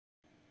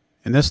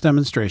In this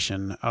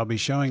demonstration, I'll be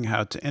showing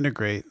how to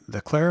integrate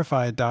the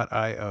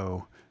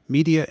Clarify.io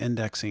media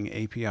indexing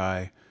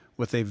API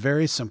with a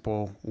very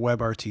simple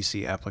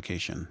WebRTC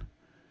application.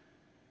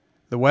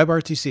 The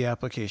WebRTC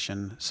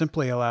application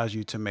simply allows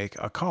you to make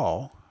a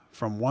call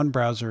from one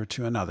browser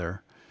to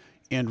another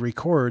and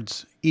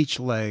records each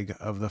leg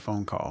of the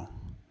phone call.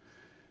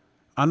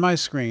 On my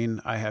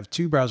screen, I have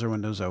two browser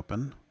windows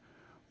open.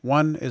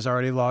 One is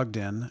already logged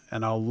in,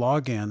 and I'll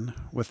log in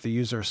with the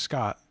user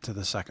Scott to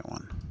the second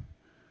one.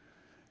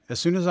 As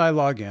soon as I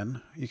log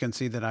in, you can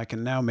see that I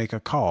can now make a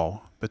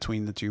call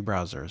between the two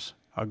browsers.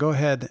 I'll go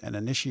ahead and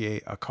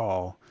initiate a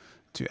call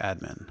to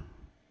admin.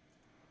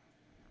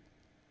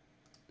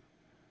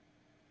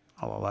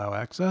 I'll allow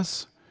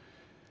access.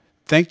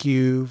 Thank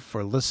you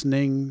for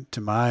listening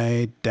to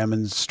my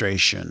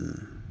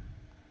demonstration.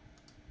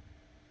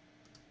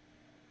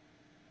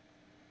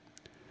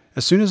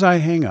 As soon as I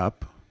hang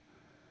up,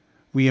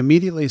 we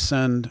immediately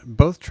send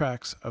both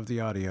tracks of the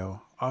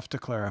audio off to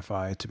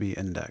Clarify to be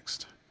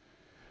indexed.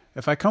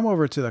 If I come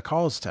over to the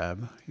Calls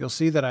tab, you'll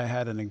see that I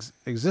had an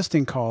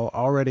existing call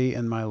already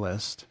in my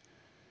list,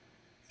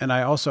 and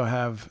I also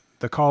have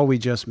the call we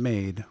just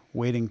made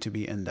waiting to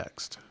be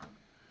indexed.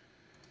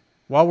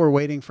 While we're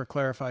waiting for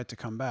Clarify to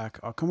come back,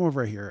 I'll come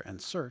over here and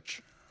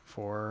search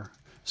for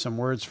some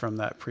words from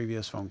that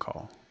previous phone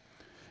call.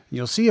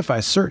 You'll see if I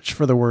search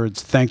for the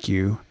words "thank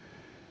you,"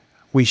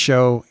 we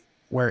show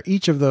where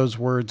each of those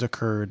words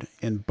occurred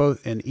in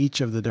each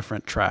of the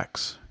different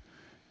tracks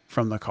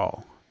from the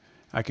call.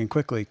 I can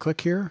quickly click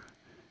here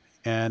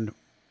and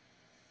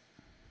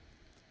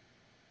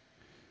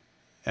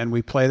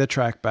we play the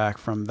track back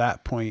from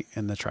that point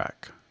in the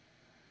track.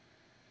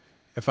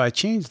 If I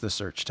change the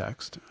search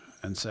text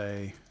and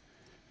say,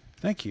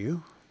 "thank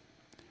you,"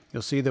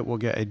 you'll see that we'll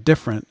get a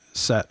different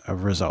set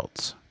of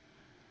results.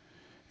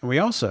 And we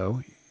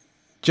also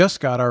just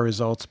got our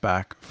results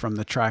back from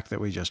the track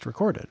that we just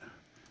recorded.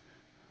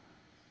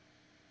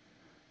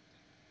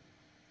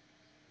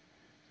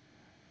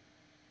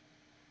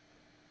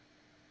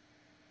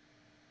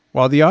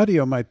 While the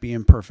audio might be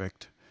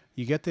imperfect,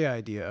 you get the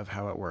idea of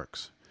how it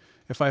works.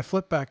 If I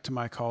flip back to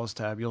my Calls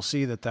tab, you'll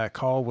see that that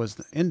call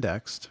was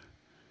indexed,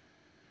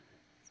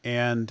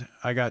 and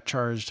I got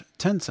charged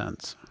 10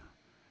 cents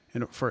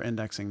for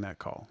indexing that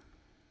call.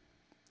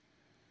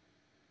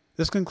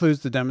 This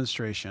concludes the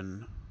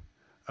demonstration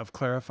of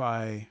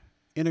Clarify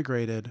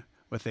integrated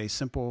with a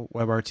simple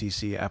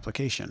WebRTC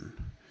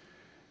application.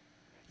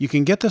 You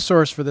can get the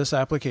source for this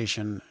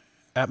application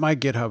at my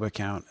GitHub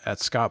account at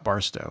Scott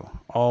Barstow,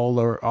 all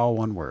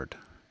one word.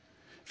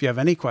 If you have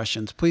any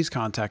questions, please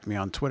contact me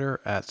on Twitter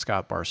at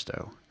Scott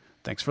Barstow.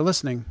 Thanks for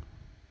listening.